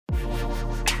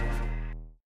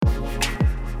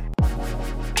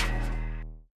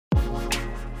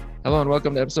Hello and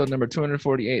welcome to episode number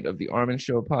 248 of the Armin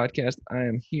Show podcast. I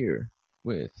am here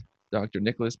with Dr.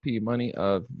 Nicholas P. Money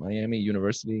of Miami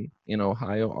University in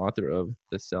Ohio, author of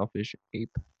The Selfish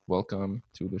Ape. Welcome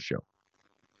to the show.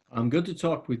 I'm good to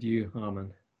talk with you,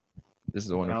 Harmon, This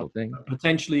is a wonderful about thing. a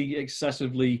potentially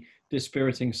excessively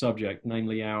dispiriting subject,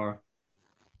 namely our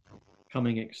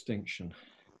coming extinction.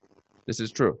 This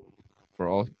is true. For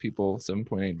all people,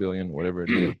 7.8 billion, whatever it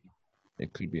is,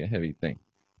 it could be a heavy thing.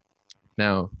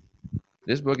 Now,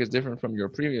 this book is different from your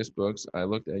previous books. I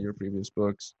looked at your previous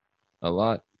books a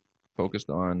lot,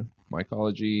 focused on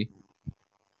mycology,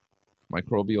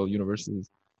 microbial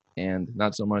universes, and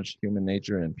not so much human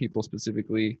nature and people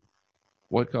specifically.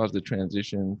 What caused the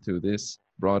transition to this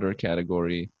broader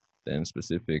category than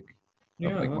specific of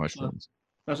Yeah, like mushrooms?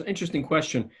 that's an interesting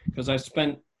question because I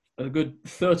spent a good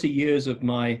 30 years of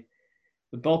the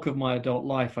bulk of my adult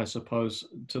life, I suppose,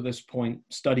 to this point,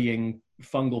 studying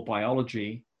fungal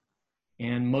biology.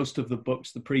 And most of the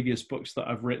previous books that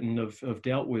I've written have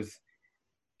dealt with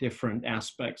different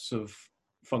aspects of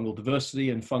fungal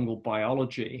diversity and fungal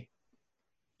biology.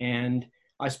 And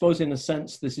I suppose, in a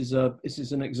sense, this is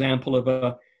an example of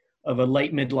a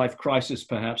late midlife crisis,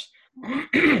 perhaps.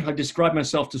 I describe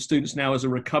myself to students now as a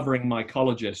recovering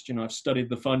mycologist. You know, I've studied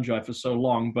the fungi for so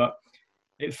long, but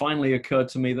it finally occurred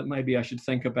to me that maybe I should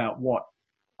think about what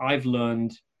I've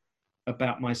learned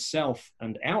about myself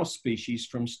and our species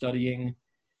from studying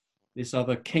this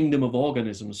other kingdom of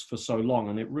organisms for so long.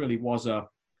 And it really was a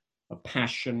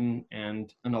passion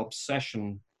and an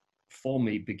obsession for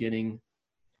me, beginning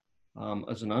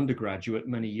as an undergraduate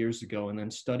many years ago and then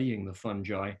studying the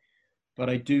fungi. But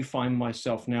I do find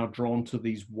myself now drawn to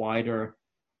these wider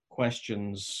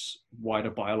questions,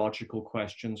 wider biological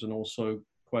questions, and also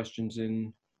questions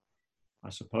in, I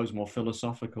suppose, more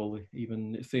philosophical,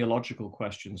 even theological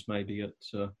questions, maybe at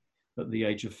the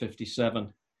age of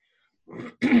 57.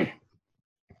 When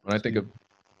I think of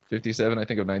 57, I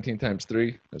think of 19 times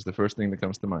 3. That's the first thing that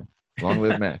comes to mind. Long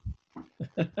live math.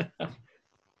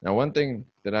 Now, one thing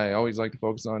that I always like to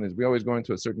focus on is we always go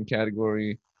into a certain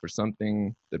category for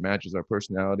something that matches our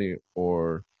personality,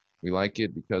 or we like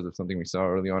it because of something we saw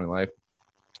early on in life.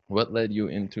 What led you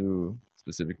into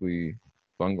specifically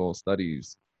fungal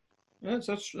studies?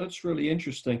 That's really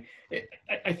interesting.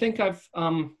 I think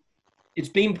it's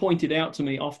been pointed out to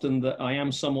me often that I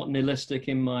am somewhat nihilistic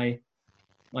in my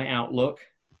outlook.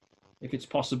 If it's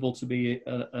possible to be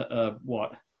a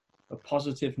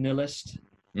positive nihilist.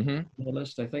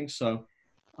 Nihilist, I think so.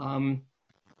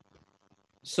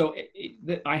 So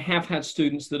I have had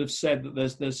students that have said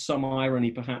that there's some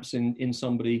irony perhaps in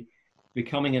somebody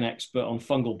becoming an expert on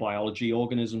fungal biology,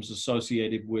 organisms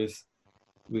associated with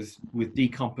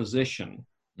decomposition,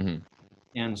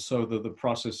 and so the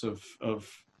process of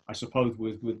I suppose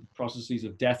with processes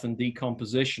of death and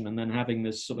decomposition, and then having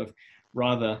this sort of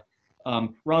rather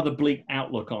bleak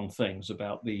outlook on things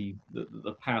about the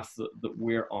path that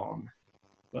we're on.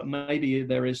 But maybe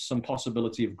there is some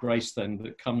possibility of grace then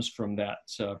that comes from that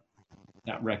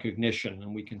recognition,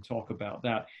 and we can talk about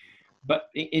that. But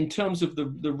in terms of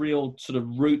the real sort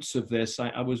of roots of this,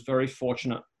 I was very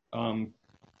fortunate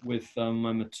with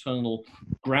my maternal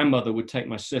grandmother would take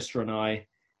my sister and I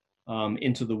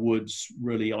into the woods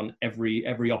really on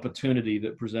every opportunity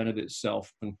that presented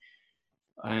itself,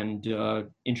 and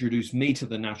introduced me to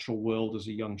the natural world as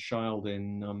a young child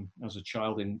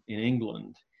in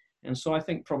England. And so I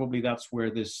think probably that's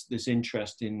where this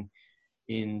interest in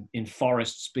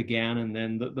forests began. And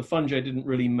then the fungi didn't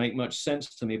really make much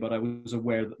sense to me, but I was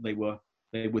aware that they were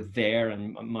there.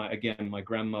 And my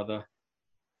grandmother,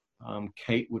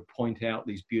 Kate, would point out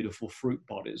these beautiful fruit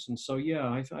bodies. And so, yeah,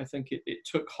 I think it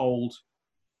took hold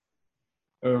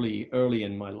early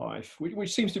in my life,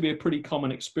 which seems to be a pretty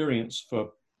common experience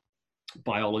for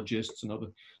biologists and other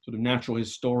sort of natural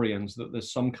historians, that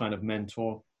there's some kind of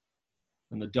mentor,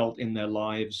 an adult in their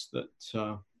lives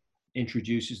that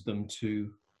introduces them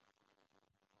to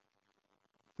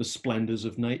the splendors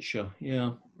of nature.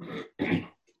 Yeah.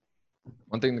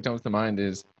 One thing that comes to mind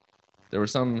is there were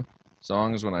some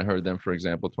songs when I heard them, for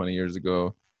example, 20 years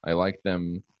ago. I liked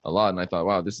them a lot, and I thought,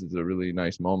 wow, this is a really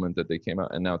nice moment that they came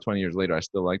out. And now 20 years later, I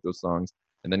still like those songs.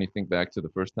 And then you think back to the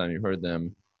first time you heard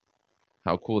them,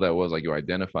 how cool that was. Like, you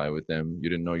identify with them. You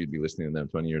didn't know you'd be listening to them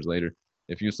 20 years later.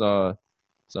 If you saw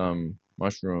some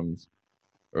mushrooms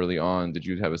early on, did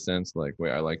you have a sense like,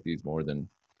 wait, I like these more than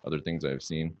other things I've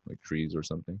seen, like trees or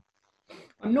something?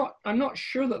 I'm not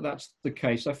sure that that's the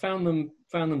case. I found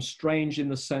them strange in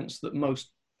the sense that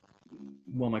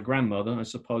my grandmother, I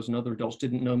suppose, and other adults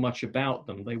didn't know much about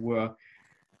them. They were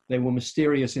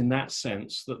mysterious in that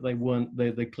sense, that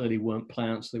they clearly weren't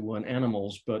plants, they weren't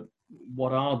animals, but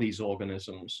what are these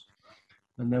organisms?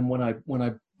 And then when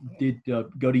I did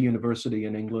go to university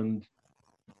in England,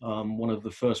 one of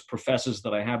the first professors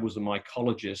that I had was a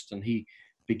mycologist, and he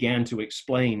began to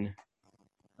explain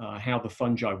how the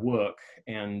fungi work,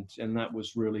 and that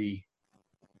was really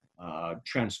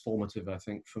transformative, I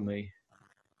think, for me,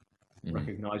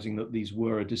 recognizing that these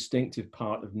were a distinctive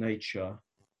part of nature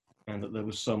and that there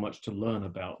was so much to learn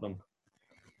about them.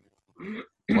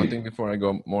 One thing before I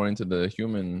go more into the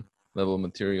human level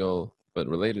material, but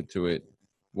related to it,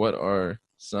 what are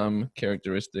some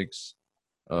characteristics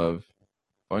of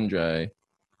fungi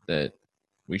that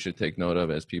we should take note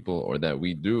of as people, or that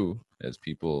we do as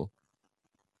people,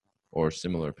 or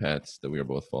similar paths that we are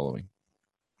both following?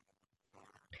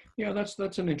 Yeah,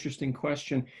 that's an interesting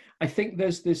question. I think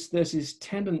there's this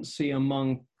tendency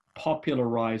among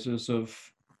popularizers of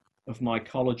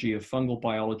mycology, of fungal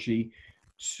biology,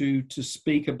 to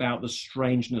speak about the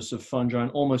strangeness of fungi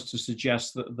and almost to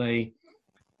suggest that they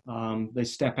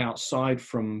step outside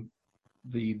from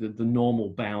the normal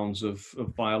bounds of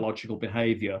biological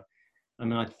behavior. I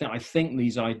mean, I think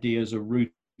these ideas are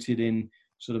rooted in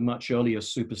sort of much earlier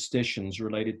superstitions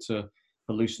related to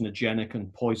hallucinogenic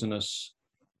and poisonous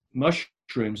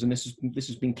mushrooms, and this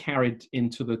has been carried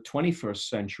into the 21st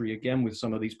century again with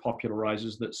some of these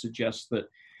popularizers that suggest that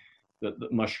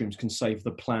mushrooms can save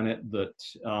the planet, that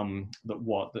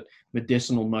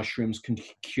medicinal mushrooms can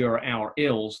cure our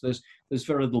ills. There's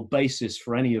very little basis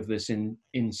for any of this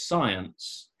in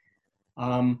science.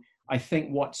 I think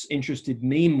what's interested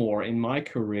me more in my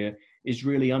career is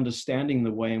really understanding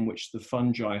the way in which the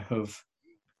fungi have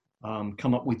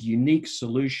come up with unique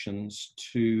solutions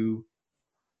to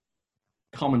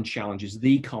common challenges,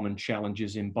 the common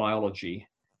challenges in biology.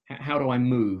 How do I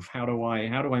move? How do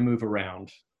I move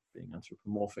around? Being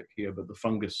anthropomorphic here, but the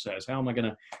fungus says, how am I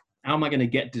going to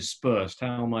get dispersed?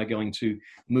 How am I going to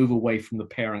move away from the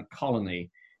parent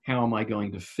colony? How am I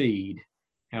going to feed?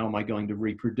 How am I going to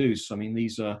reproduce? I mean,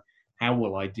 these are, how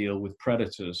will I deal with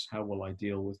predators? How will I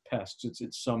deal with pests?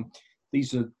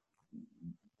 These are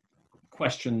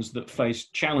questions that face,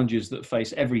 challenges that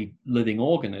face every living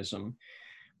organism.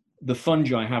 The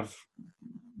fungi have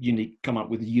come up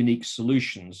with unique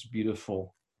solutions,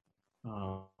 beautiful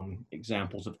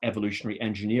examples of evolutionary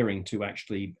engineering to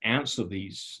actually answer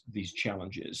these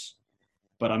challenges.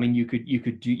 But I mean, you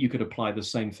could apply the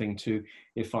same thing to,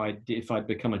 if I'd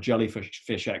become a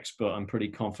jellyfish expert, I'm pretty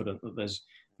confident that there's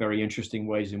very interesting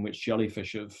ways in which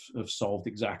jellyfish have solved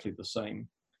exactly the same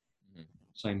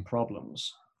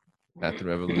problems. Path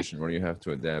to evolution, where you have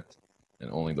to adapt,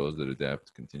 and only those that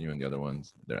adapt continue, and the other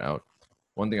ones, they're out.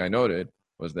 One thing I noted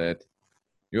was that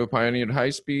you have pioneered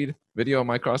high-speed video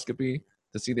microscopy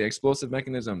to see the explosive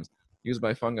mechanisms used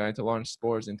by fungi to launch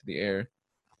spores into the air.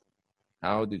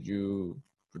 How did you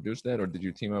produce that, or did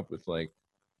you team up with like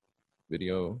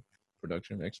video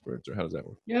production experts, or how does that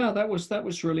work? Yeah, that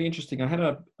was really interesting. I had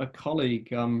a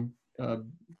colleague, a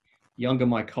younger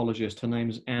mycologist. Her name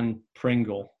is Anne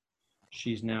Pringle.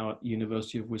 She's now at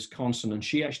University of Wisconsin, and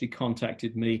she actually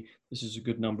contacted me. This is a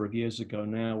good number of years ago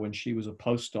now, when she was a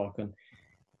postdoc, and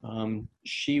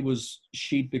she was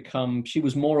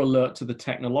more alert to the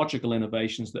technological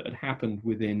innovations that had happened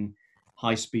within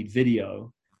high-speed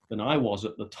video than I was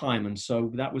at the time. And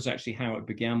so that was actually how it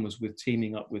began, was with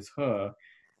teaming up with her.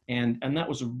 And that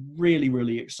was a really,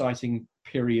 really exciting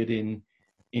period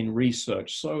in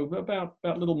research. So about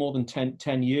a little more than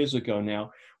 10 years ago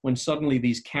now, when suddenly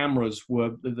these cameras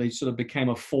they sort of became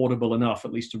affordable enough,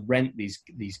 at least to rent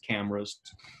these cameras,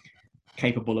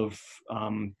 capable of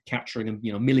capturing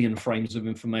a million frames of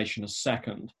information a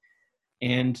second.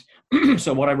 And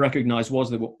so what I recognized was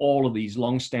there were all of these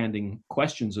long-standing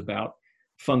questions about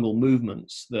fungal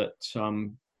movements that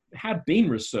had been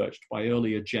researched by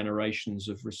earlier generations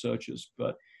of researchers,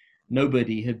 but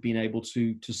nobody had been able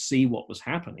to see what was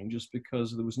happening, just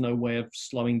because there was no way of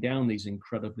slowing down these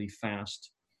incredibly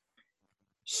fast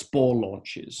spore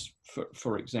launches,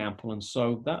 for example. And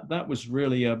so that was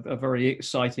really a very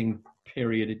exciting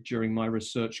period during my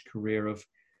research career of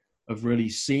really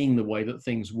seeing the way that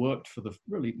things worked for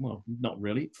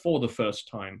the first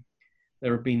time.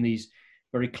 There have been these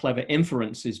very clever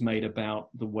inferences made about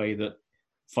the way that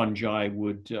fungi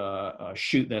would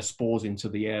shoot their spores into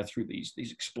the air through these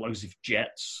explosive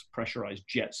jets, pressurized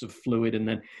jets of fluid,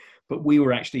 but we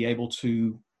were actually able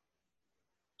to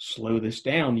slow this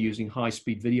down using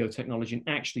high-speed video technology and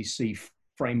actually see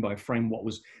frame by frame what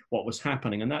was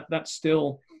happening. And that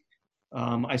still,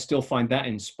 I still find that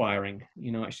inspiring,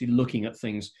 actually looking at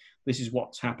things. This is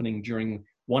what's happening during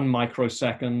 1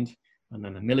 microsecond, and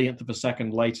then a millionth of a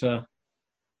second later,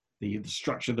 the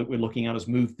structure that we're looking at has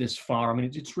moved this far. I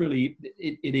mean, it's really,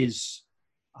 it is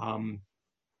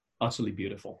utterly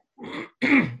beautiful.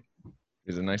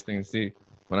 It's a nice thing to see.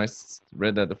 When I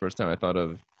read that the first time, I thought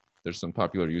of there's some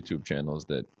popular YouTube channels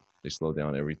that they slow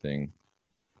down everything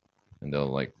and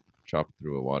they'll like chop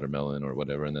through a watermelon or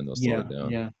whatever, and then they'll slow Yeah, it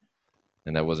down. yeah.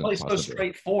 And that Well, wasn't it's so possible.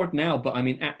 straightforward now, but I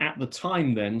mean, at the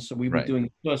time then, so we were Right. doing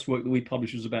the first work that we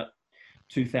published was about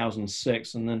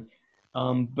 2006, and then,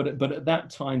 but at that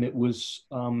time it was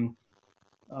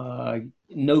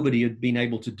nobody had been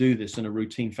able to do this in a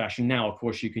routine fashion. Now, of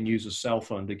course, you can use a cell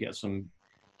phone to get some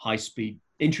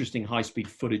interesting high-speed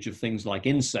footage of things like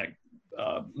insect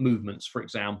movements, for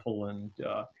example, and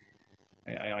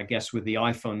I guess with the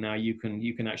iPhone now you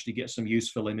can actually get some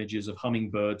useful images of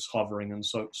hummingbirds hovering and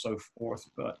so forth.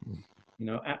 But you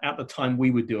know, at the time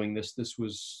we were doing this, this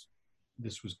was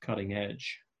cutting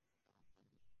edge.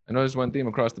 I noticed one theme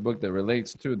across the book that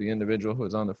relates to the individual who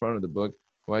is on the front of the book,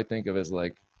 who I think of as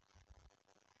like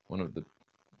one of the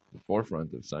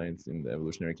forefront of science in the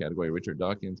evolutionary category, Richard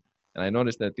Dawkins. And I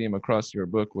noticed that theme across your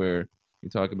book where you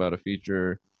talk about a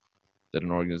feature that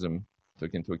an organism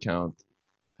took into account,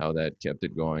 how that kept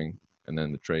it going, and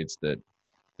then the traits that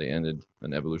they ended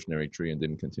an evolutionary tree and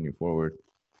didn't continue forward.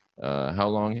 How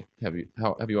long have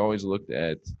you always looked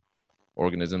at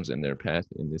organisms and their path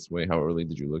in this way? How early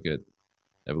did you look at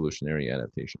evolutionary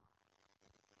adaptation?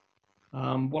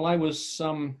 Well, I was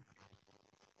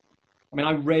I mean,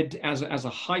 I read as a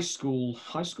high school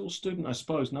student, I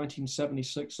suppose,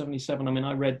 1976, 77. I mean,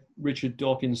 I read Richard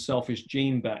Dawkins' Selfish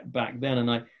Gene back then,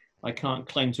 and I can't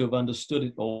claim to have understood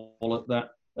it all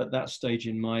at that stage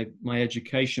in my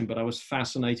education, but I was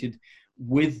fascinated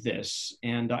with this,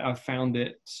 and I found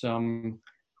it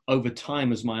over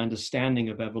time as my understanding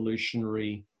of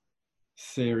evolutionary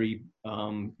theory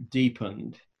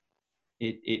deepened.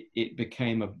 It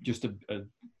became just an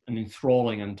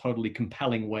enthralling and totally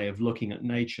compelling way of looking at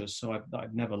nature. So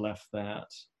I've never left that.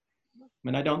 I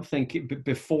mean, I don't think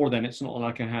before then, it's not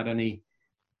like I had any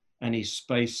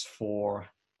space for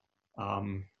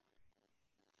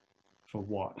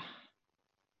what?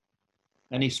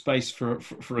 Any space for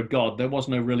a God. There was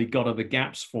no really God of the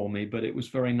gaps for me, but it was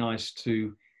very nice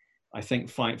to, I think,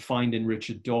 find in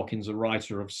Richard Dawkins a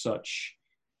writer of such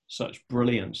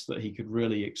brilliance that he could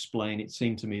really explain. It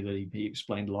seemed to me that he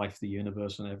explained life, the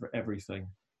universe, and everything,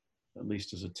 at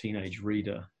least as a teenage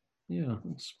reader. Yeah,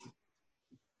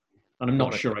 and I'm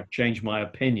not sure I've changed my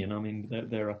opinion. I mean,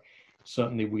 there are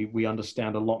certainly we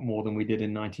understand a lot more than we did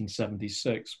in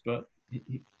 1976, but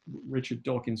Richard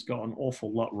Dawkins got an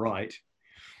awful lot right.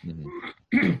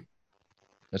 Mm-hmm.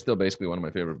 That's still basically one of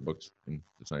my favorite books in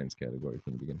the science category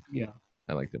from the beginning. Yeah,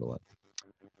 I liked it a lot.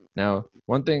 Now,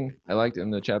 one thing I liked in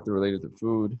the chapter related to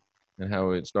food and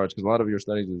how it starts, because a lot of your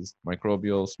studies is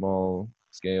microbial, small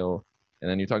scale,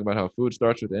 and then you talk about how food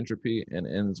starts with entropy and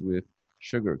ends with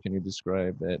sugar. Can you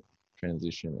describe that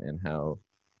transition and how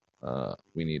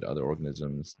we need other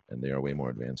organisms and they are way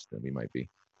more advanced than we might be?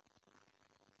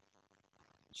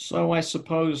 So I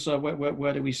suppose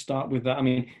where do we start with that? I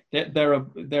mean, there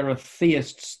are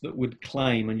theists that would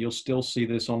claim, and you'll still see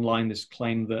this online, this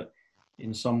claim that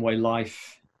in some way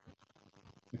life,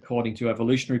 according to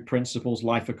evolutionary principles,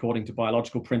 life according to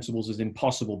biological principles is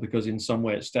impossible because in some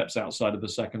way it steps outside of the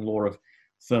second law of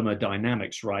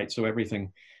thermodynamics, right? So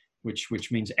everything,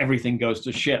 which means everything goes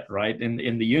to shit, right,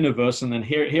 in the universe. And then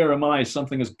here am I,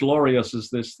 something as glorious as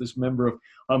this member of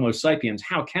Homo sapiens.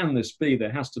 How can this be?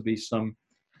 There has to be some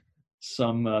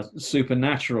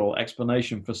supernatural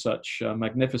explanation for such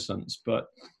magnificence. But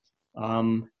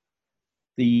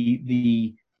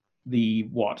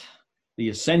the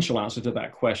essential answer to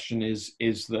that question is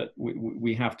that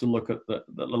we have to look at the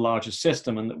larger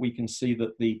system, and that we can see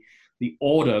that the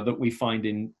order that we find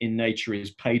in nature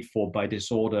is paid for by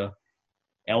disorder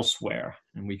elsewhere.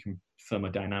 And we can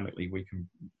thermodynamically we can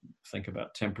think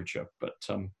about temperature, but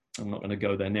I'm not going to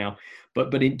go there now. But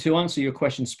to answer your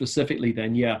question specifically,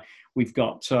 then yeah, we've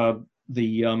got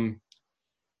the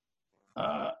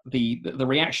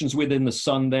reactions within the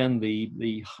sun. Then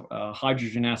the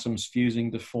hydrogen atoms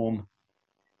fusing to form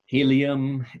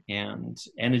helium, and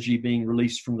energy being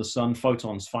released from the sun.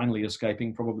 Photons finally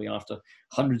escaping, probably after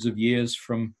hundreds of years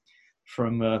from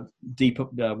deep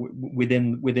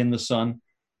within the sun.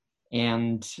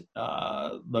 And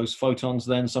those photons,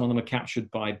 then some of them are captured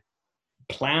by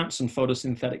plants and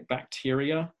photosynthetic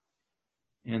bacteria,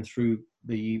 and through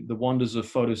the wonders of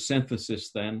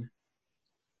photosynthesis, then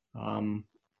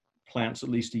plants at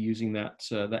least are using that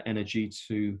energy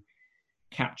to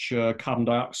capture carbon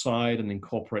dioxide and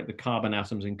incorporate the carbon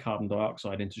atoms in carbon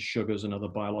dioxide into sugars and other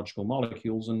biological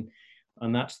molecules. And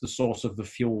and that's the source of the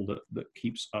fuel that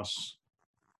keeps us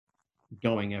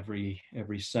going every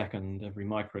second, every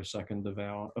microsecond of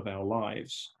our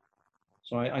lives.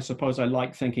 So I suppose I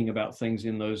like thinking about things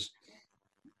in those.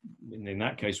 In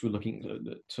that case, we're looking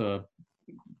at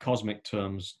cosmic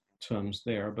terms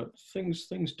there, but things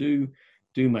do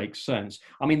make sense.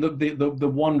 I mean,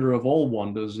 the wonder of all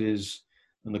wonders is,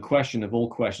 and the question of all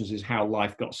questions is, how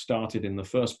life got started in the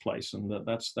first place, and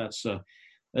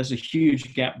there's a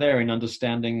huge gap there in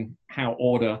understanding how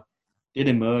order did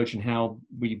emerge and how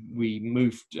we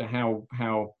moved, how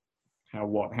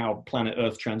planet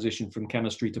Earth transitioned from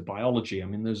chemistry to biology. I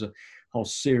mean, there's a whole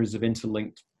series of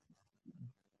interlinked,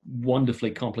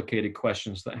 wonderfully complicated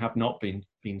questions that have not been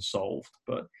solved.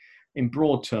 But in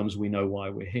broad terms, we know why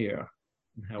we're here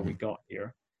and how we got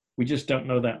here. We just don't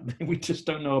know that. We just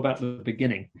don't know about the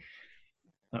beginning,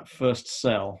 that first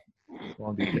cell.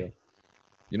 Small detail.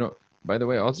 You know, by the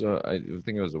way, also, I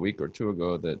think it was a week or two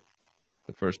ago that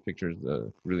the first pictures,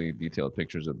 the really detailed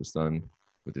pictures of the sun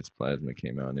with its plasma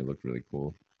came out, and it looked really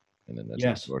cool. And then that's the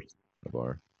Yes. source of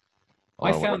all I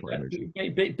our found wonderful that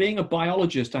energy. being a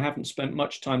biologist, I haven't spent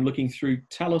much time looking through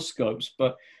telescopes,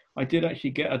 but I did actually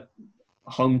get a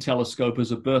home telescope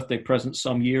as a birthday present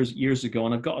some years ago,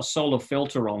 and I've got a solar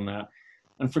filter on that.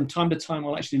 And from time to time,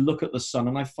 I'll actually look at the sun,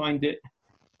 and I find it,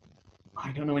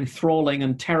 I don't know, enthralling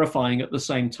and terrifying at the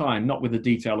same time. Not with the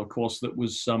detail, of course, that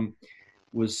was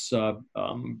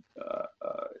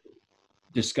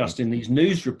discussed in these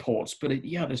news reports, but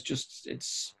there's just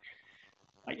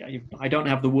I don't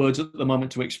have the words at the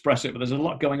moment to express it, but there's a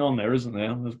lot going on there, isn't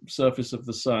there, on the surface of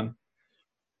the sun?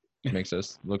 Makes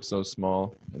us look so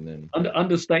small, and then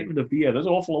Understatement of the year. There's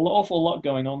an awful lot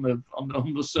going on the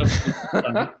surface of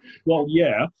the sun. Well,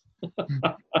 yeah.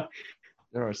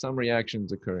 there are some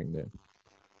reactions occurring there.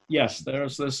 Yes,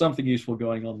 there's something useful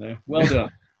going on there. Well done.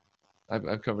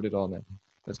 I've covered it all now.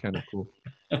 That's kind of cool.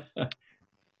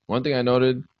 One thing I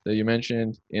noted that you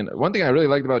mentioned, and one thing I really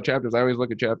liked about chapters, I always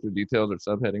look at chapter details or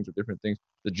subheadings or different things.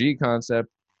 The G concept,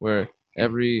 where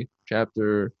every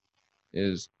chapter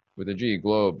is with a G: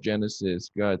 globe,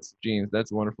 genesis, guts, genes.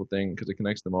 That's a wonderful thing because it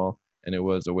connects them all. And it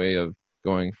was a way of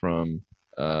going from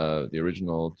the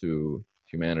original to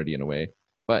humanity in a way.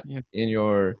 But Yeah. in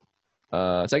your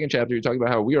second chapter, you talk about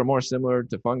how we are more similar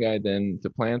to fungi than to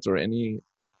plants or any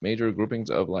major groupings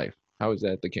of life. How is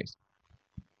that the case?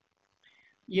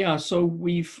 Yeah, so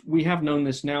we have known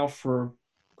this now for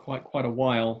quite a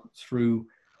while through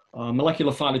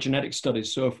molecular phylogenetic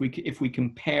studies. So if we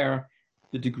compare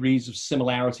the degrees of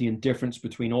similarity and difference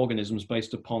between organisms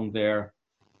based upon their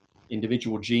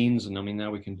individual genes, and I mean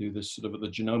now we can do this sort of at the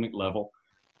genomic level,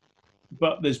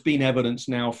 but there's been evidence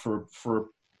now for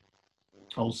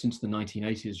since the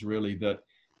 1980s really that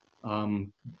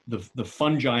the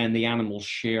fungi and the animals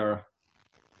share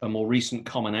a more recent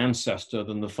common ancestor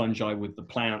than the fungi with the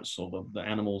plants, or the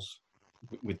animals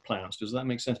with plants. Does that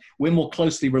make sense? We're more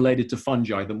closely related to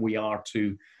fungi than we are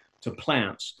to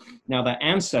plants. Now, that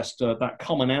ancestor, that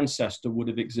common ancestor, would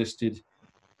have existed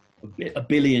a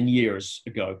billion years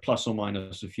ago, plus or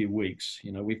minus a few weeks.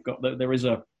 You know, we've got there is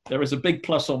a big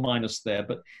plus or minus there,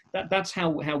 but that's how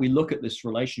we look at this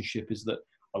relationship. Is that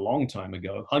a long time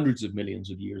ago, hundreds of millions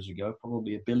of years ago,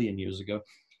 probably a billion years ago,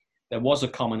 there was a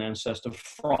common ancestor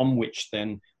from which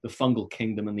then the fungal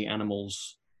kingdom and the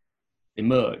animals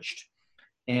emerged.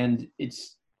 And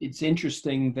it's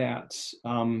interesting that,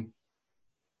 and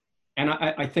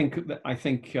I think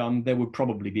there would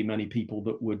probably be many people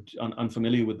that would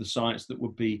unfamiliar with the science that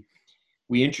would be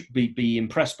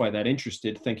impressed by that,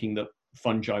 interested, thinking that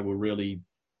fungi were really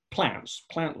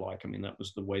plant-like. I mean, that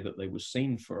was the way that they were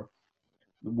seen, for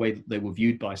the way that they were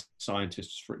viewed by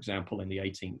scientists, for example, in the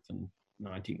 18th and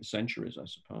 19th centuries, I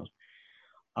suppose.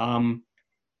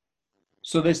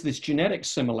 So there's this genetic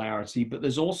similarity, but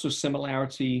there's also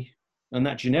similarity, and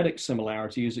that genetic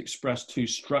similarity is expressed too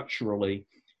structurally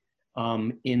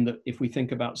in that if we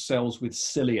think about cells with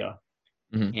cilia,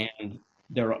 and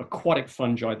there are aquatic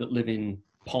fungi that live in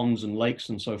ponds and lakes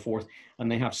and so forth,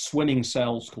 and they have swimming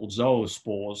cells called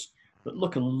zoospores that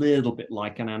look a little bit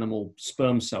like an animal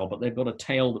sperm cell, but they've got a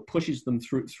tail that pushes them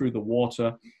through the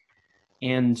water.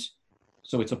 And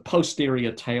so it's a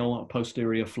posterior tail, a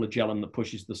posterior flagellum that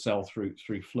pushes the cell through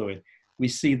fluid. We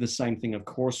see the same thing, of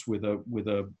course, with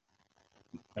an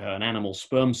animal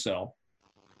sperm cell.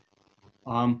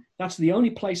 That's the only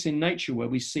place in nature where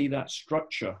we see that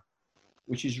structure,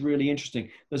 which is really interesting.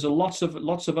 There's lots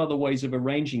of other ways of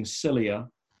arranging cilia,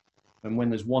 and when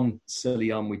there's one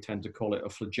cilium, we tend to call it a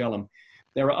flagellum.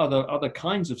 There are other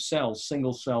kinds of cells,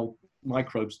 single cell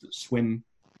microbes that swim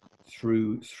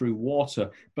through water,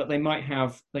 but they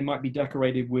might be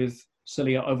decorated with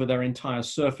cilia over their entire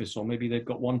surface, or maybe they've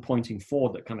got one pointing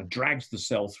forward that kind of drags the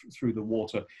cell through the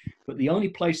water. But the only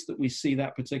place that we see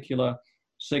that particular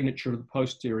signature of the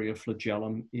posterior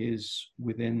flagellum is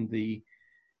within the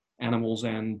animals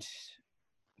and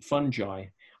fungi.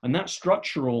 And that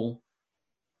structural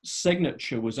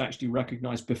signature was actually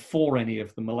recognized before any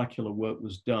of the molecular work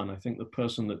was done. I think the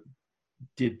person that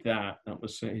did that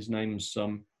was his name's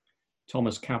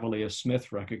Thomas Cavalier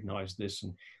Smith, recognized this,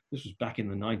 and this was back in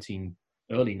the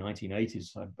early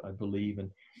 1980s, I believe,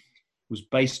 and was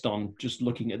based on just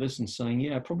looking at this and saying,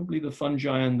 yeah, probably the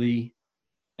fungi and the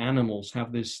animals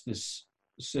have this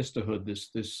sisterhood,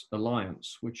 this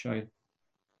alliance, which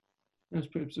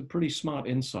it's a pretty smart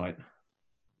insight.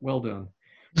 Well done.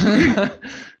 I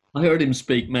heard him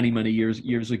speak many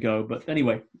years ago, but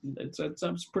anyway,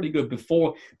 it's pretty good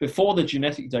before the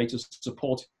genetic data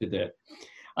supported it.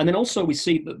 And then also we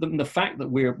see the fact that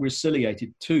we're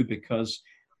ciliated too, because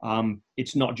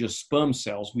it's not just sperm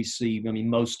cells. We see, I mean,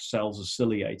 most cells are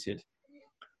ciliated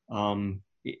in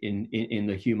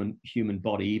the human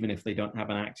body, even if they don't have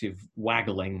an active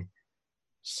waggling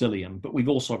cilium. But we've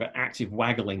also got active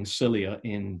waggling cilia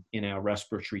in our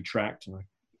respiratory tract, and I'm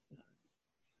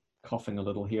coughing a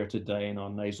little here today, in our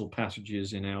nasal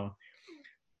passages, in our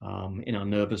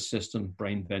nervous system,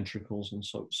 brain ventricles, and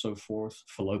so forth,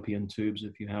 fallopian tubes,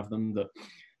 if you have them,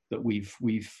 that we've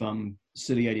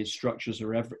ciliated structures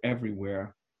are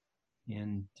everywhere.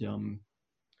 And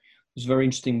there's very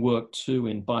interesting work too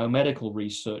in biomedical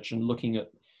research and looking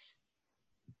at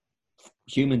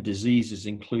human diseases,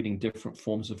 including different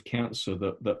forms of cancer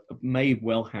that may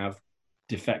well have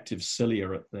defective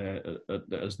cilia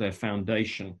as their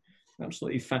foundation.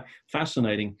 Absolutely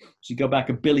fascinating. So you go back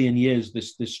 1 billion years,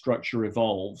 this structure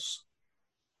evolves,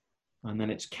 and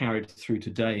then it's carried through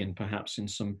today, and perhaps in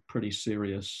some pretty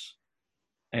serious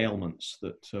ailments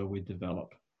that we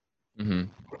develop.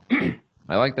 Mm-hmm.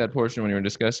 I like that portion when you were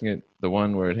discussing it, the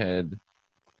one where it had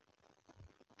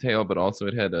tail, but also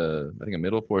it had I think a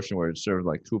middle portion where it served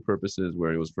like two purposes,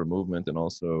 where it was for movement and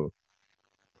also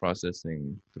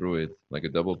processing through it, like a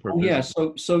double purpose.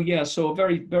 Oh, yeah. So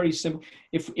very simple.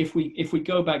 If we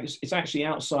go back, it's actually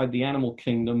outside the animal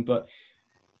kingdom, but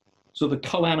so the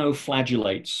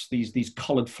choanoflagellates, these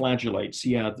colored flagellates,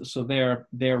 yeah. So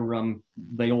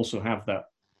they also have that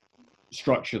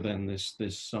structure, then this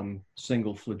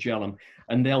single flagellum,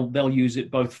 and they'll use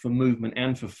it both for movement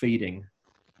and for feeding,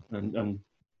 and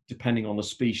depending on the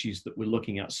species that we're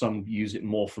looking at, some use it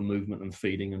more for movement and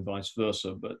feeding, and vice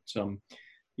versa. But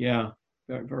yeah,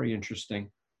 very interesting.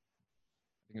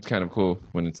 I think it's kind of cool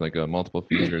when it's like multiple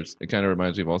features. It kind of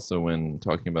reminds me of also when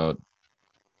talking about,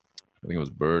 I think it was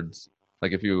birds.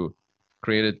 Like if you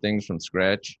created things from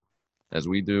scratch, as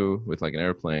we do with like an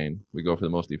airplane, we go for the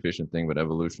most efficient thing, but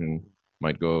evolution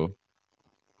might go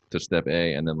to step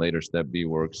A and then later step B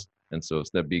works. And so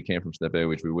step B came from step A,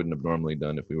 which we wouldn't have normally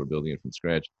done if we were building it from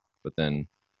scratch. But then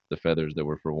the feathers that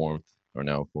were for warmth are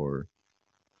now for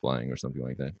flying or something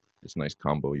like that. It's a nice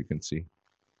combo you can see.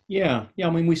 Yeah. I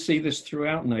mean, we see this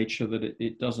throughout nature, that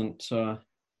it doesn't.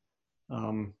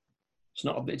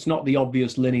 It's not the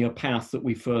obvious linear path that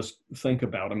we first think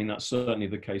about. I mean, that's certainly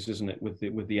the case, isn't it? With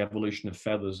the evolution of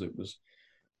feathers, it was,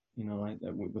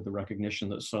 with the recognition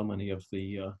that so many of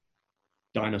the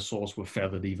dinosaurs were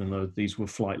feathered, even though these were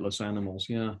flightless animals.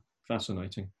 Yeah,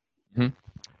 fascinating. Mm-hmm.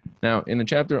 Now, in the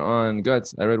chapter on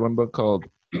guts, I read one book called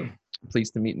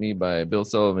Pleased to Meet Me by Bill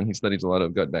Sullivan. He studies a lot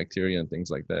of gut bacteria and things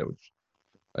like that, which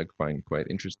I find quite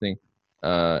interesting.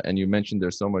 And you mentioned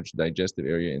there's so much digestive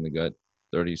area in the gut,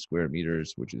 30 square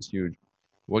meters, which is huge.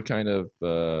 What kind of,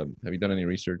 have you done any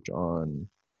research on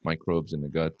microbes in the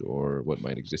gut, or what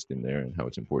might exist in there and how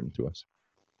it's important to us?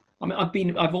 I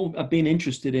mean, I've been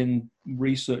interested in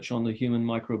research on the human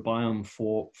microbiome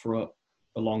for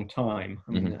a long time.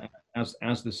 I mean,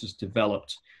 as this has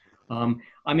developed, I'm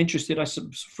interested.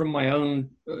 From my own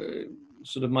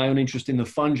my own interest in the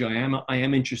fungi, I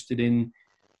am interested in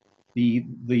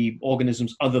the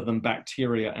organisms other than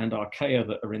bacteria and archaea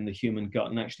that are in the human gut,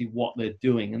 and actually what they're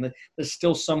doing. And there's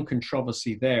still some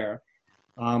controversy there.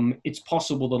 It's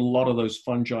possible that a lot of those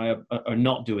fungi are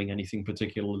not doing anything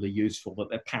particularly useful, that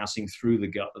they're passing through the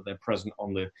gut, that they're present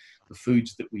on the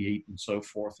foods that we eat and so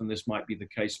forth, and this might be the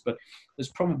case. But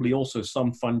there's probably also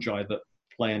some fungi that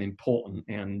play an important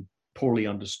and poorly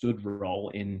understood role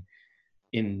in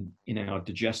our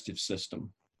digestive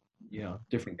system. Yeah,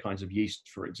 different kinds of yeast,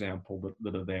 for example,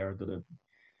 that are there, that are,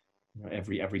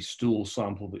 every stool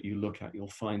sample that you look at, you'll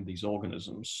find these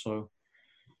organisms. So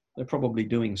they're probably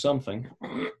doing something.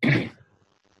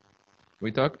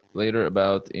 We talk later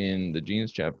about, in the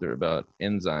genes chapter, about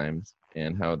enzymes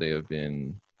and how they have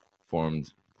been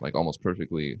formed like almost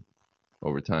perfectly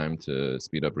over time to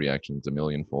speed up reactions a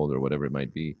millionfold or whatever it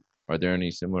might be. Are there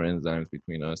any similar enzymes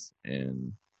between us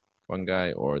and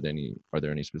fungi, or are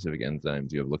there any specific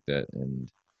enzymes you have looked at and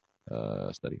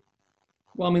studied?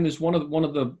 Well, I mean, there's one of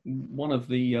the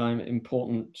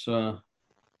important. I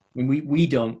mean, we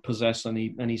don't possess any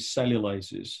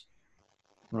cellulases,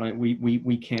 right? We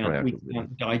Oh, can't yeah, we completely.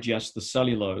 can't digest the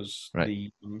cellulose,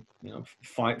 Right. the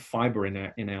fiber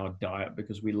in our diet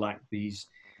because we lack these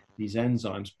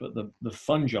enzymes. But the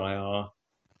fungi are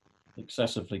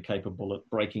excessively capable at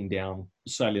breaking down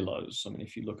cellulose. I mean,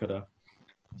 if you look at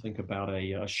think about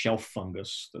a shelf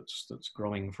fungus that's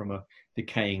growing from a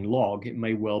decaying log, it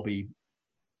may well be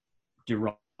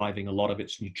deriving a lot of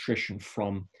its nutrition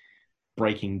from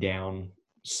breaking down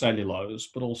cellulose,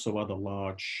 but also other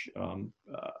large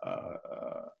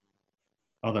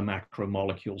other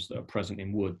macromolecules that are present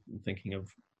in wood. I'm thinking of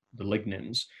the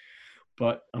lignins.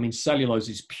 But I mean, cellulose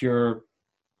is pure.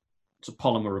 It's a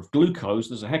polymer of glucose.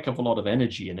 There's a heck of a lot of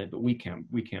energy in it, but we can't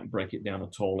break it down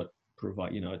at all. It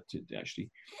provide to actually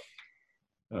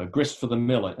grist for the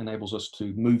mill. It enables us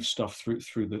to move stuff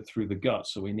through the gut.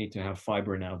 So we need to have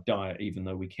fiber in our diet, even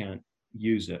though we can't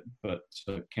use it, but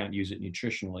can't use it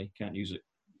nutritionally, can't use it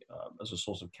as a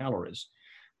source of calories.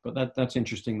 But that's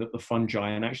interesting that the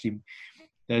fungi, and actually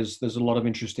there's a lot of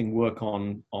interesting work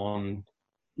on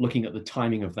looking at the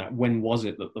timing of that. When was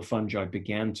it that the fungi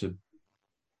began to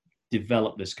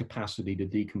develop this capacity to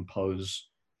decompose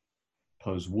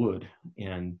wood,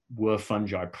 and were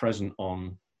fungi present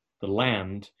on the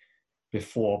land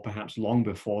before, perhaps long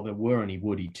before there were any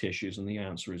woody tissues? And the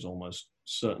answer is almost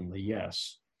certainly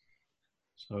yes.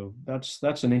 So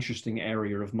that's an interesting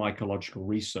area of mycological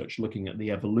research, looking at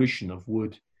the evolution of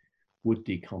wood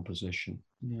decomposition.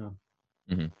 Yeah.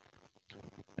 Hmm.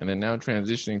 And then now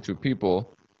transitioning to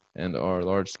people and our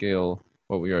large scale,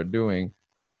 what we are doing.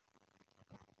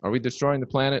 Are we destroying the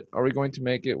planet? Are we going to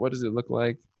make it? What does it look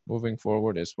like moving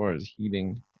forward as far as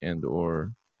heating and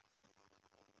or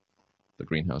the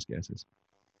greenhouse gases?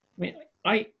 I mean,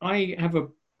 I have a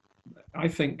I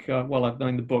think well, I've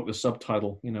known the book, the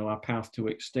subtitle, Our Path to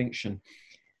Extinction.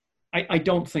 I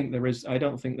don't think there is. I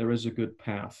don't think there is a good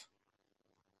path.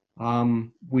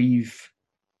 We've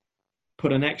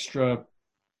put an extra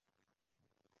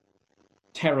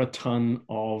teraton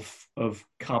of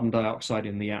carbon dioxide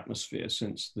in the atmosphere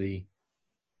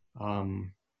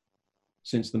um,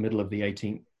 since the middle of the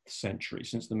 18th century,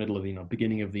 since the middle of the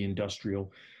beginning of the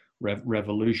industrial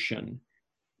revolution.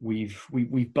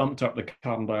 We've bumped up the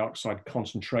carbon dioxide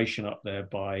concentration up there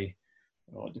by,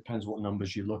 well, it depends what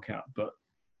numbers you look at, but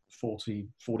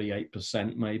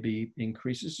 48% maybe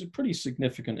increase. It's a pretty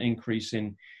significant increase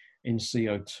in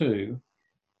CO2.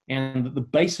 And the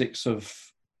basics of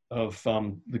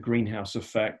the greenhouse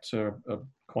effect are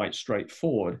quite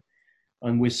straightforward.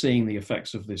 And we're seeing the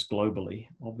effects of this globally,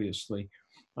 obviously.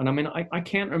 And I mean, I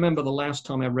can't remember the last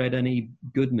time I read any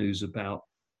good news about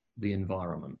the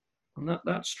environment. And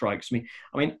that strikes me.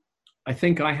 I mean, I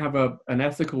think I have an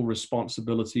ethical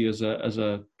responsibility as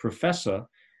a professor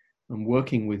and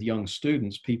working with young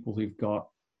students, people who've got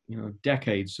many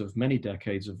decades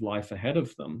of life ahead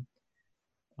of them,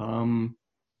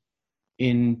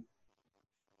 in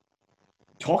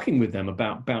talking with them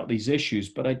about these issues.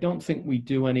 But I don't think we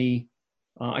do any.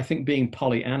 I think being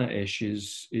Pollyanna-ish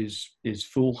is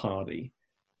foolhardy.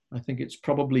 I think it's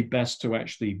probably best to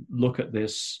actually look at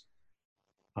this,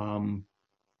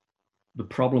 the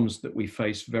problems that we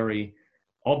face very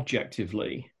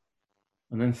objectively,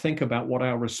 and then think about what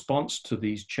our response to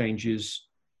these changes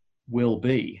will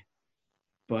be.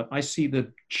 But I see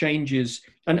the changes,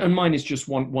 and mine is just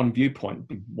one viewpoint. It'd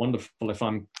be wonderful if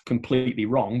I'm completely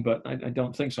wrong, but I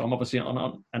don't think so. I'm obviously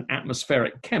an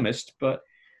atmospheric chemist, but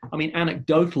I mean,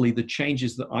 anecdotally, the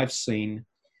changes that I've seen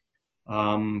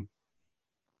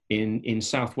in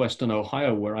southwestern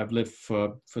Ohio, where I've lived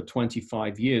for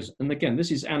 25 years, and again,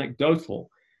 this is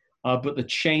anecdotal, but the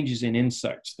changes in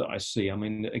insects that I see, I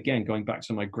mean, again, going back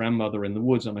to my grandmother in the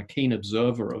woods, I'm a keen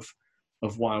observer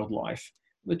of wildlife.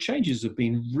 The changes have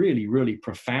been really, really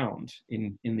profound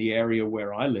in the area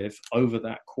where I live over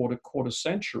that quarter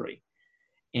century.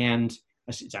 And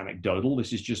it's anecdotal.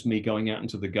 This is just me going out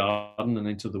into the garden and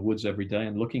into the woods every day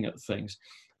and looking at things.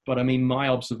 But I mean, my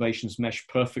observations mesh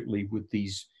perfectly with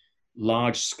these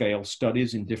large scale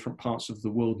studies in different parts of the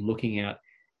world looking at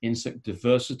insect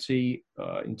diversity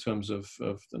in terms of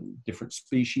the different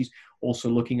species, also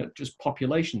looking at just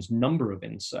populations, number of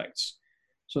insects.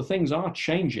 So things are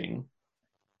changing.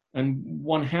 And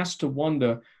one has to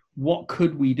wonder, what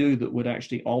could we do that would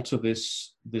actually alter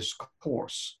this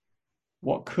course?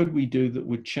 What could we do that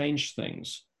would change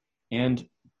things? And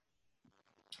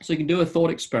So you can do a thought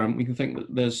experiment. We can think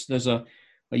that there's a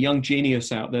young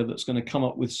genius out there that's going to come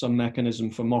up with some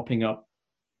mechanism for mopping up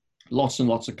lots and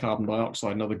lots of carbon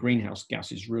dioxide and other greenhouse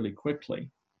gases really quickly.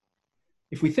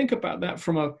 If we think about that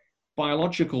from a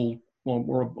biological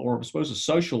or I suppose a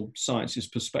social sciences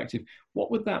perspective, what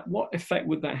effect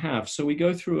would that have? So we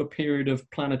go through a period of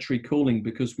planetary cooling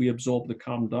because we absorb the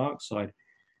carbon dioxide.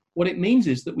 What it means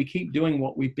is that we keep doing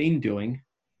what we've been doing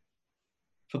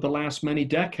for the last many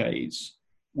decades,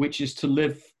 which is to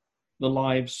live the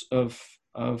lives of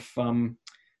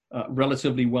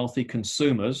relatively wealthy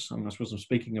consumers. I suppose I'm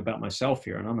speaking about myself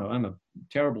here, and I'm a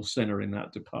terrible sinner in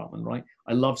that department, right?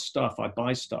 I love stuff. I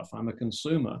buy stuff. I'm a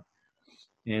consumer.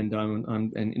 And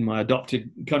I'm in my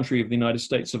adopted country of the United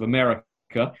States of America.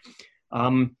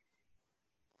 I'm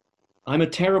a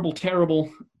terrible,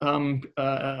 terrible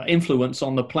influence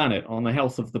on the planet, on the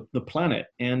health of the planet.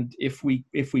 And if we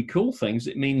cool things,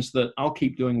 it means that I'll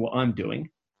keep doing what I'm doing.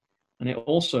 And it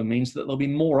also means that there'll be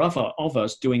more of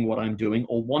us doing what I'm doing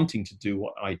or wanting to do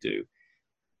what I do.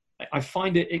 I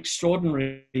find it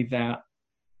extraordinary that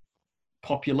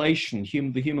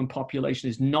the human population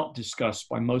is not discussed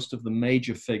by most of the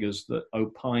major figures that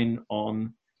opine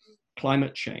on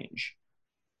climate change.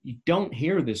 You don't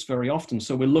hear this very often.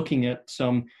 So we're looking at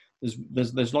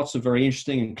there's lots of very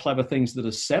interesting and clever things that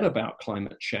are said about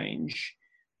climate change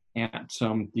at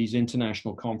these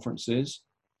international conferences.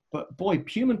 But boy,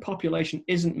 human population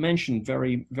isn't mentioned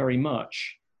very, very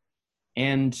much.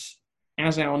 And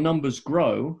as our numbers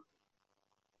grow,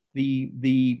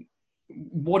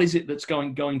 what is it that's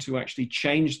going to actually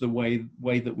change the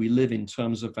way that we live in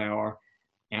terms of our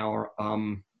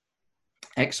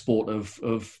export of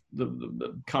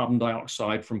the carbon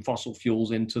dioxide from fossil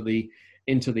fuels into the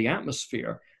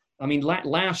atmosphere? I mean,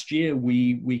 last year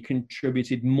we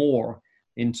contributed more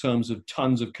in terms of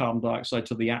tons of carbon dioxide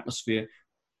to the atmosphere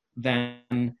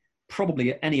than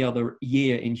probably any other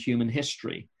year in human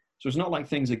history. So it's not like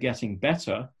things are getting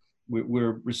better.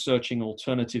 We're researching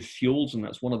alternative fuels, and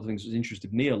that's one of the things that's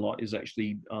interested me a lot is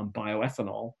actually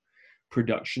bioethanol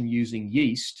production using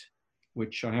yeast,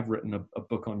 which I have written a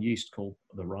book on yeast called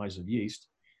The Rise of Yeast.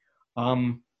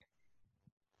 To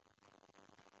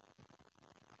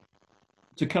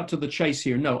cut to the chase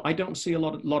here, no, I don't see a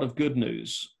lot of good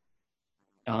news.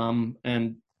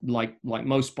 And like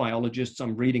most biologists,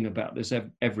 I'm reading about this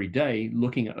every day,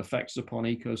 looking at effects upon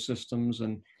ecosystems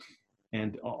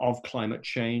and of climate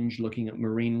change, looking at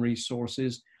marine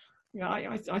resources. Yeah,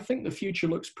 I think the future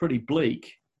looks pretty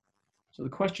bleak. So the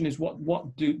question is,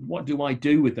 what do I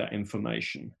do with that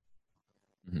information?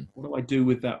 Mm-hmm. What do I do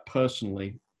with that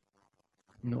personally?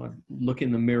 I look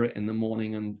in the mirror in the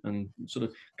morning and sort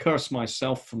of curse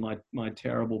myself for my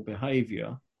terrible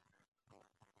behavior.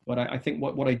 But I think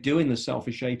what I do in the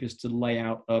selfish ape is to lay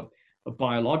out a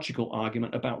biological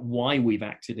argument about why we've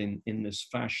acted in this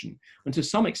fashion. And to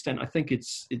some extent, I think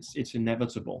it's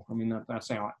inevitable. I mean,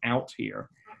 that's our out here,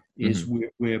 is mm-hmm.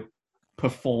 we're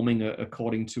performing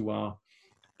according to our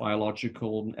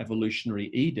biological and evolutionary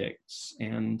edicts.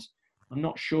 And I'm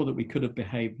not sure that we could have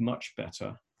behaved much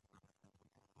better.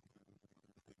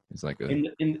 It's like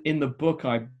in the book,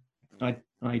 I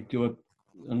do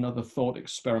another thought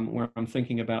experiment where I'm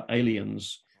thinking about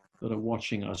aliens that are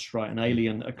watching us, right?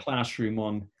 A classroom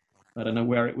on, I don't know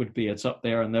where it would be. It's up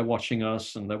there and they're watching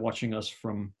us, and they're watching us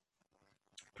from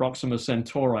Proxima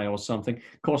Centauri or something.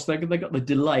 Of course, they got the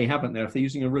delay, haven't they? If they're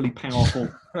using a really powerful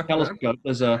telescope,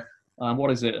 there's a,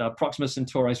 Proxima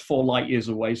Centauri is 4 light years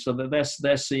away. So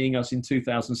they're seeing us in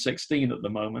 2016 at the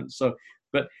moment. So,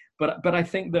 but I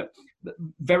think that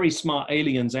very smart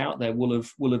aliens out there will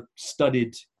have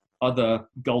studied other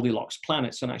Goldilocks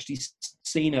planets and actually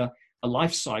seen a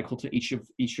life cycle to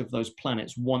each of those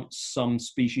planets once some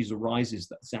species arises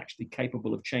that's actually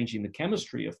capable of changing the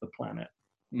chemistry of the planet.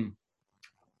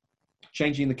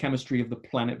 Changing the chemistry of the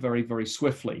planet very, very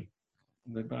swiftly.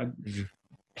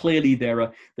 Clearly,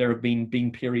 there have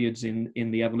been periods in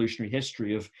the evolutionary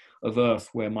history of Earth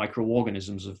where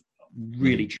microorganisms have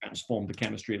really transformed the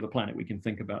chemistry of the planet. We can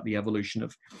think about the evolution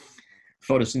of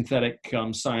photosynthetic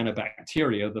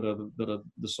cyanobacteria that are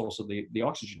the source of the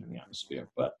oxygen in the atmosphere.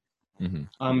 But in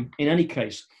any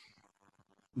case,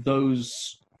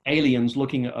 those aliens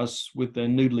looking at us with their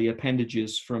noodly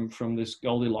appendages from this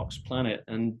Goldilocks planet,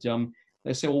 and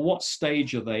they say, well, what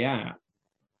stage are they at?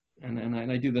 And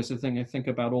I do this thing. I think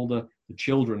about all the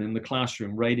children in the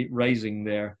classroom raising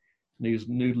their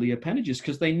noodly appendages,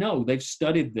 because they know, they've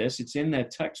studied this. It's in their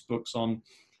textbooks on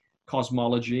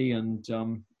cosmology and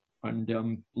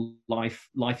life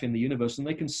in the universe, and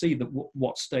they can see that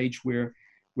what stage we're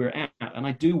at. And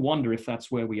I do wonder if that's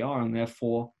where we are, and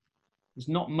therefore there's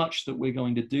not much that we're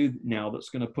going to do now that's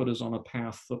going to put us on a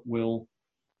path that will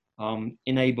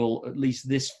enable at least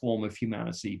this form of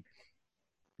humanity,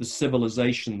 the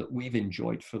civilization that we've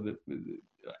enjoyed for the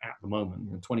at the moment,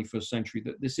 in the 21st century,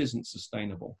 that this isn't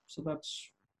sustainable. So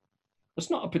that's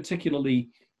not a particularly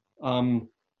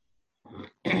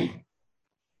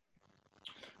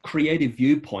creative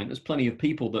viewpoint. There's plenty of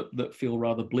people that feel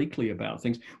rather bleakly about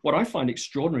things. What I find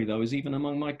extraordinary, though, is even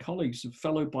among my colleagues,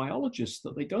 fellow biologists,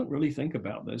 that they don't really think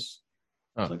about this.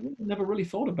 Oh. It's like, we never really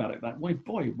thought about it that way.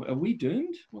 Boy, are we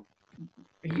doomed?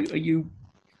 Are you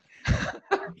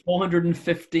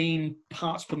 415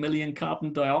 parts per million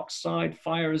carbon dioxide,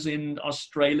 fires in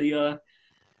Australia,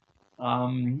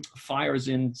 fires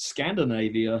in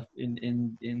Scandinavia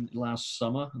in last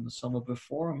summer and the summer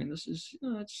before. I mean, this is,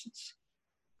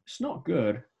 it's not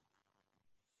good.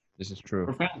 This is true.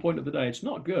 Profound point of the day. It's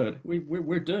not good.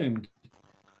 We're doomed.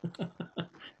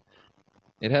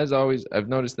 It has always, I've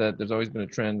noticed that there's always been a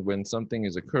trend when something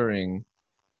is occurring,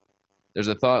 there's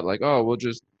a thought like, oh, we'll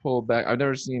just pull back. I've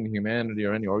never seen humanity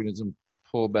or any organism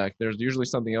pull back. There's usually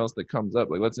something else that comes up.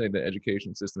 Like, let's say the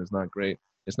education system is not great.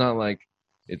 It's not like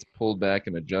it's pulled back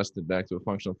and adjusted back to a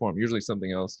functional form. Usually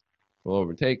something else will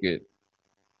overtake it,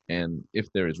 and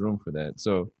if there is room for that.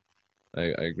 So I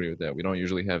agree with that. We don't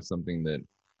usually have something that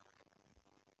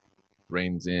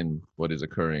reins in what is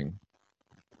occurring.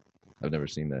 I've never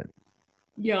seen that.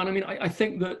 Yeah, and I mean, I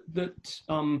think that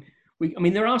I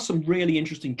mean, there are some really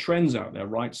interesting trends out there,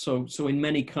 right? So in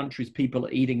many countries, people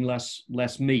are eating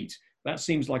less meat. That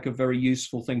seems like a very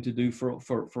useful thing to do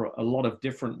for a lot of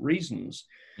different reasons.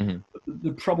 Mm-hmm.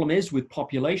 The problem is with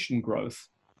population growth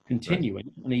continuing,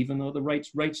 right. And even though the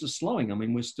rates are slowing, I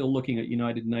mean, we're still looking at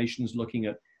United Nations looking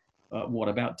at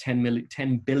about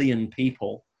 10 billion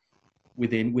people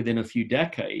within a few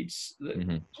decades.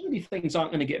 Mm-hmm. Many things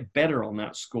aren't going to get better on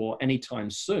that score anytime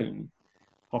soon.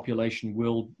 Population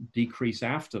will decrease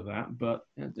after that, but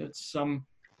it's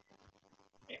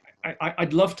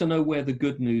I'd love to know where the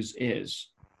good news is.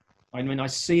 I mean, I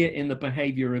see it in the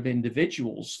behavior of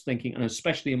individuals thinking, and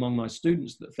especially among my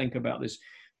students that think about this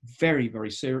very,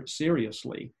 very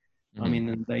seriously. Mm-hmm. I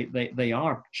mean, they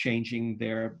are changing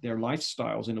their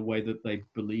lifestyles in a way that they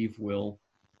believe will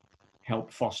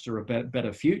help foster a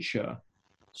better future.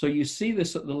 So you see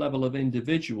this at the level of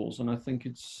individuals, and I think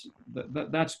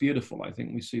that's beautiful. I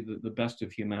think we see the best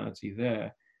of humanity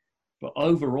there. But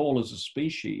overall, as a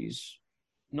species,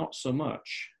 not so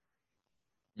much.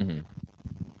 Mm-hmm.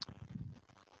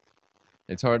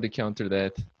 It's hard to counter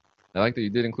that. I like that you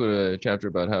did include a chapter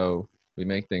about how we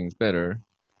make things better,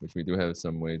 which we do have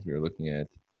some ways we are looking at.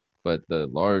 But the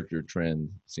larger trend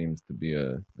seems to be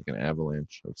like an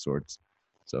avalanche of sorts.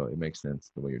 So it makes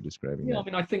sense the way you're describing Yeah, that. I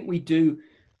mean, I think we do.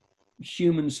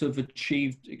 Humans have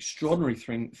achieved extraordinary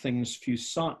things through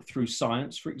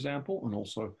science, for example, and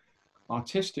also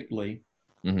artistically.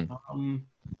 Mm-hmm.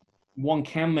 One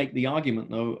can make the argument,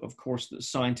 though, of course, that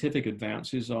scientific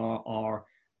advances are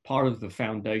part of the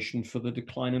foundation for the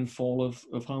decline and fall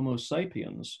of Homo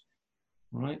sapiens,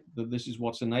 right? That this is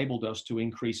what's enabled us to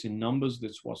increase in numbers.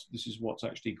 This is what's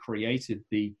actually created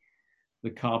the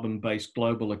carbon-based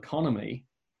global economy.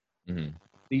 Mm-hmm.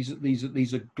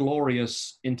 These are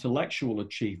glorious intellectual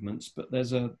achievements, but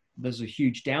there's a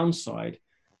huge downside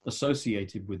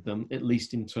associated with them, at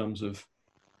least in terms of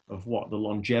what the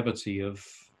longevity of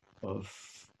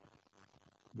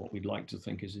what we'd like to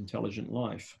think is intelligent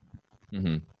life.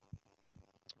 Mm-hmm.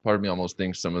 Part of me almost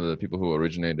thinks some of the people who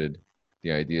originated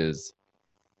the ideas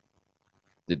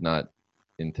did not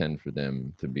intend for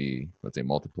them to be, let's say,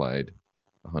 multiplied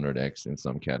 100x in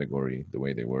some category the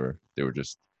way they were. They were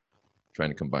just trying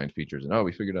to combine features, and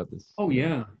we figured out this. Oh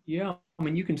yeah, yeah. I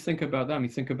mean, you can think about that. I mean,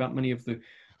 think about many of the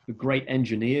great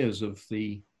engineers of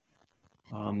the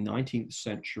 19th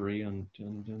century and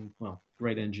well,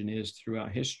 great engineers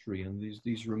throughout history, and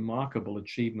these remarkable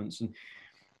achievements and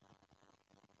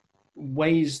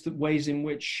ways in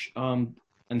which and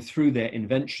through their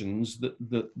inventions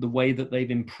the way that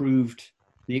they've improved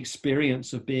the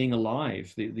experience of being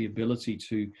alive, the ability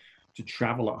to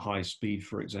travel at high speed,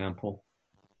 for example.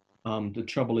 The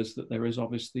trouble is that there is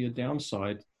obviously a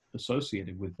downside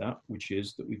associated with that, which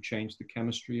is that we've changed the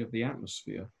chemistry of the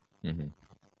atmosphere. Mm-hmm.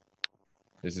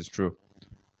 This is true.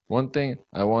 One thing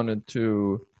I wanted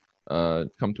to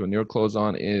come to a near close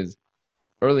on is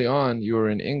early on you were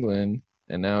in England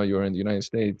and now you're in the United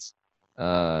States.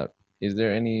 Is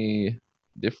there any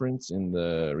difference in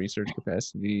the research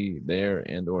capacity there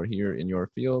and or here in your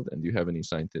field? And do you have any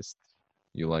scientists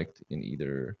you liked in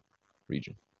either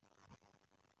region?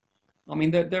 I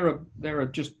mean, there are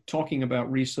just talking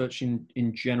about research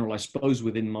in general, I suppose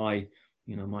within my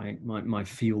my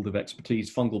field of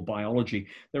expertise, fungal biology.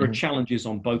 There are challenges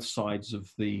on both sides of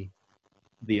the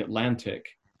Atlantic.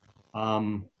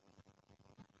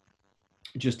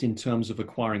 Just in terms of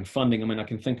acquiring funding, I mean, I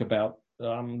can think about,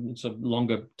 it's a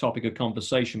longer topic of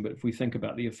conversation, but if we think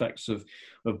about the effects of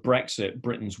Brexit,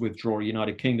 Britain's withdrawal,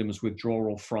 United Kingdom's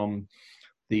withdrawal from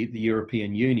the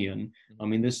European Union, I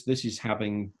mean, this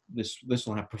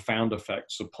will have profound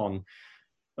effects upon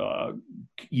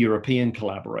European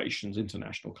collaborations,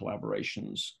 international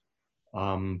collaborations,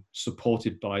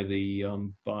 supported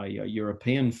by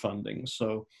European funding.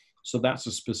 So that's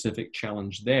a specific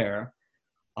challenge there.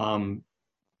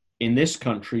 In this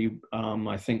country,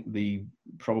 I think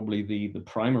probably the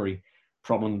primary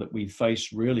problem that we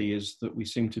face really is that we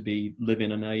seem to live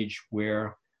in an age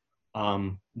where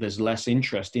there's less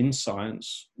interest in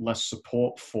science, less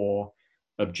support for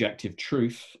objective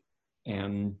truth,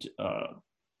 and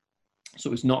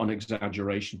so it's not an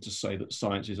exaggeration to say that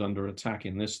science is under attack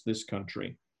in this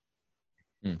country.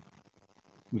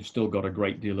 We've still got a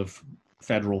great deal of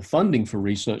federal funding for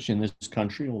research in this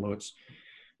country, although it's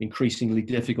increasingly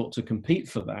difficult to compete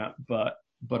for that. But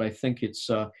I think it's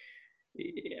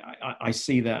I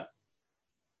see that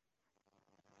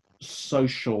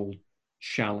social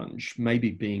challenge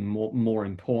maybe being more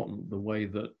important, the way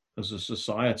that as a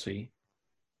society,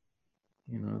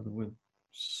 with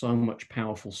so much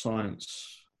powerful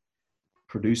science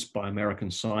produced by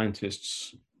American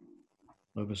scientists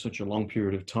over such a long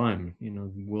period of time,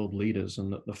 world leaders, and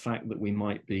that the fact that we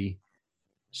might be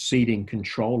ceding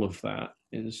control of that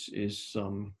is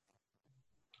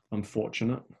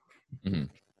unfortunate.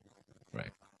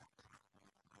 Right.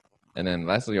 And then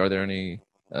lastly, are there any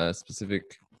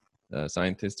specific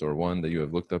scientists or one that you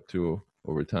have looked up to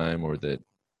over time, or that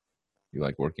you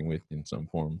like working with in some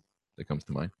form that comes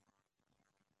to mind?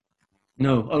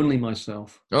 No, only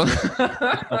myself. Oh.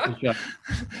 I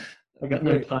got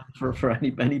no time for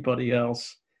anybody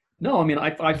else. No, I mean,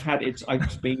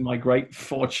 it's been my great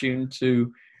fortune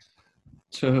to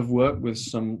have worked with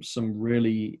some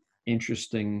really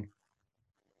interesting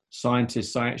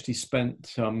scientists. I actually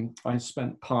spent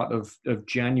part of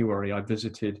January. I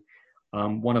visited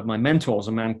one of my mentors,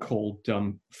 a man called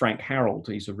Frank Harold.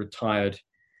 He's a retired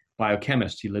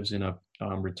biochemist. He lives in a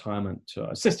retirement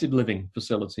assisted living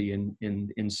facility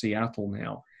in Seattle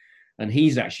now, and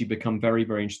he's actually become very,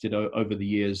 very interested over the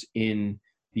years in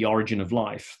the origin of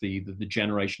life, the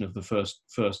generation of the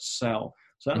first cell.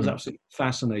 So that was absolutely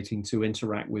fascinating to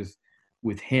interact with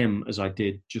him, as I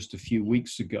did just a few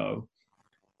weeks ago.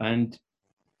 And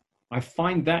I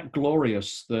find that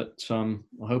glorious that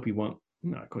I hope he won't,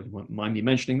 of course he won't mind me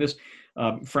mentioning this.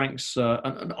 Frank's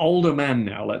an older man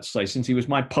now, let's say, since he was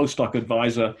my postdoc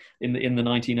advisor in the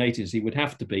 1980s, he would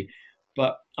have to be.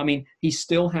 But I mean, he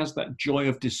still has that joy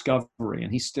of discovery,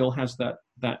 and he still has that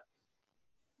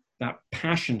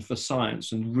passion for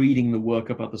science and reading the work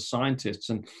of other scientists.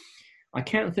 And I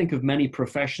can't think of many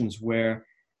professions where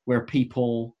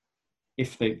people,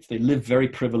 if they live very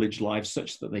privileged lives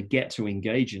such that they get to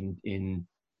engage in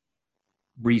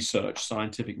research,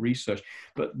 scientific research,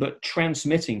 but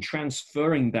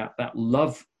transferring that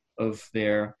love of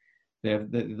their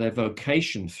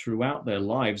vocation throughout their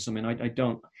lives. I mean, I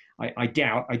don't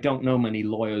know many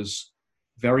lawyers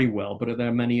very well, but are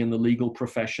there many in the legal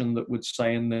profession that would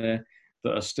say that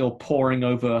are still poring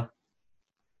over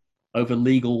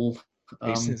legal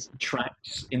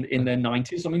tracts in their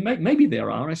 90s? I mean, maybe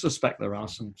there are. I suspect there are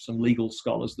some legal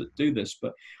scholars that do this,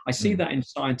 but I see that in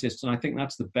scientists, and I think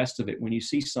that's the best of it. When you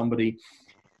see somebody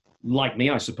like me,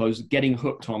 I suppose, getting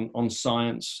hooked on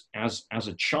science as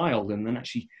a child, and then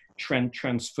actually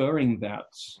transferring that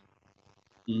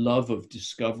love of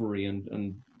discovery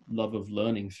and love of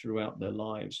learning throughout their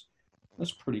lives.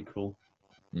 That's pretty cool.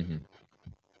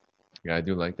 Yeah, I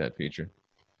do like that feature.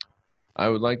 I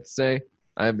would like to say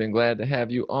I've been glad to have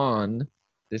you on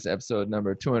this episode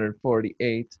number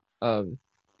 248 of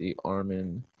the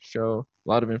Armin Show. A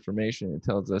lot of information. It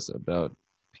tells us about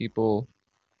people,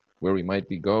 where we might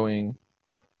be going,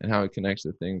 and how it connects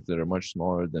to things that are much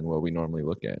smaller than what we normally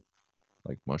look at,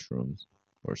 like mushrooms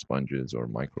or sponges or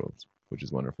microbes, which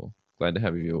is wonderful. Glad to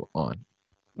have you on.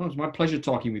 Well, it's my pleasure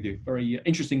talking with you. Very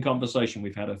interesting conversation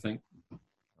we've had, I think. I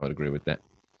would agree with that.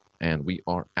 And we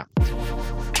are out.